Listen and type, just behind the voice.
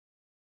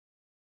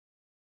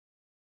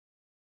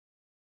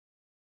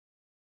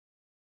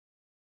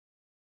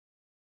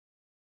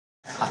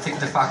I think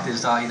the fact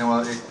is that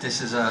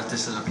this is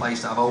a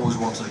place that I've always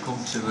wanted to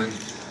come to, and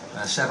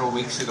several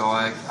weeks ago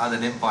I had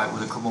an invite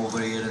to come over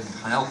here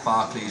and help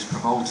Barclays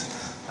promote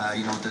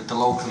the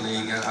local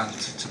league and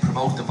to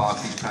promote the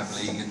Barclays Premier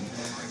League,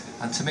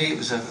 and to me it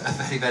was a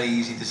very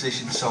easy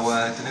decision. So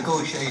the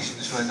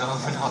negotiations were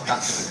not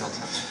that difficult,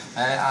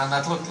 and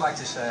I'd like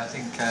to say I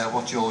think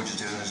what George is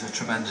doing is a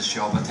tremendous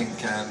job. I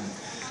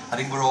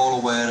think we're all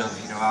aware of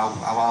how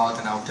hard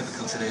and how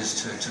difficult it is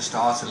to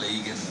start a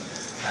league,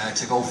 and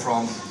to go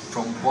from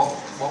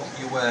what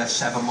you were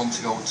 7 months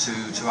ago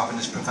to having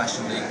this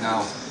professional league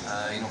now.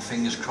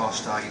 Fingers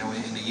crossed that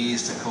in the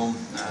years to come,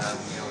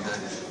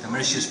 the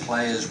Mauritius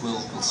players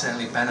will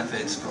certainly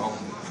benefit from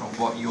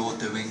what you're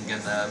doing.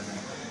 And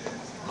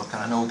look,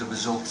 and I know the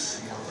results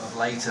of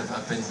late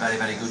have been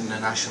very good in the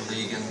National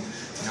League, and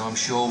I'm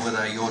sure with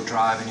your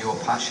drive and your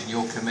passion,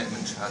 your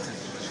commitment, I think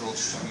the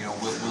results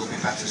will be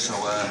better. So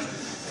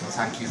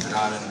thank you for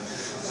that.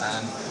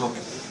 And look,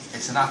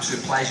 it's an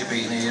absolute pleasure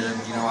being here,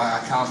 and I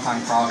can't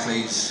thank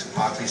Barclays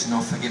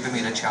enough for giving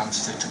me the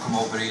chance to come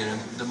over here. And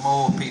the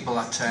more people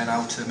that turn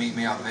out to meet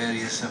me at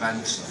various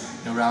events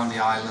around the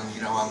island,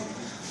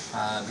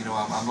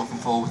 I'm looking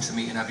forward to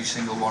meeting every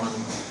single one of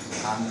them.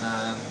 And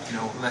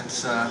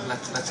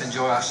let's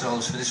enjoy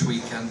ourselves for this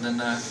weekend, and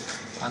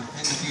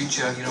in the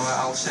future,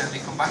 I'll certainly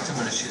come back to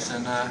Mauritius,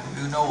 and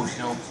who knows,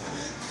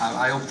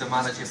 I hope the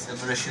manager for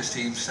the Mauritius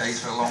team stays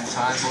for a long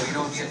time, but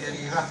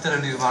you're after a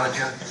new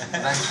manager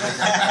eventually.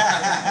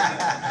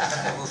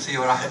 We'll see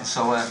what happens.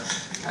 So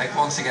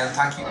once again,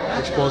 thank you.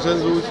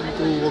 Exposez o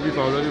Robbie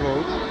Fowler de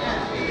volta.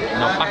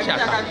 Não,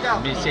 passeata.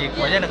 Mais c'est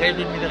moyen de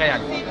réduire le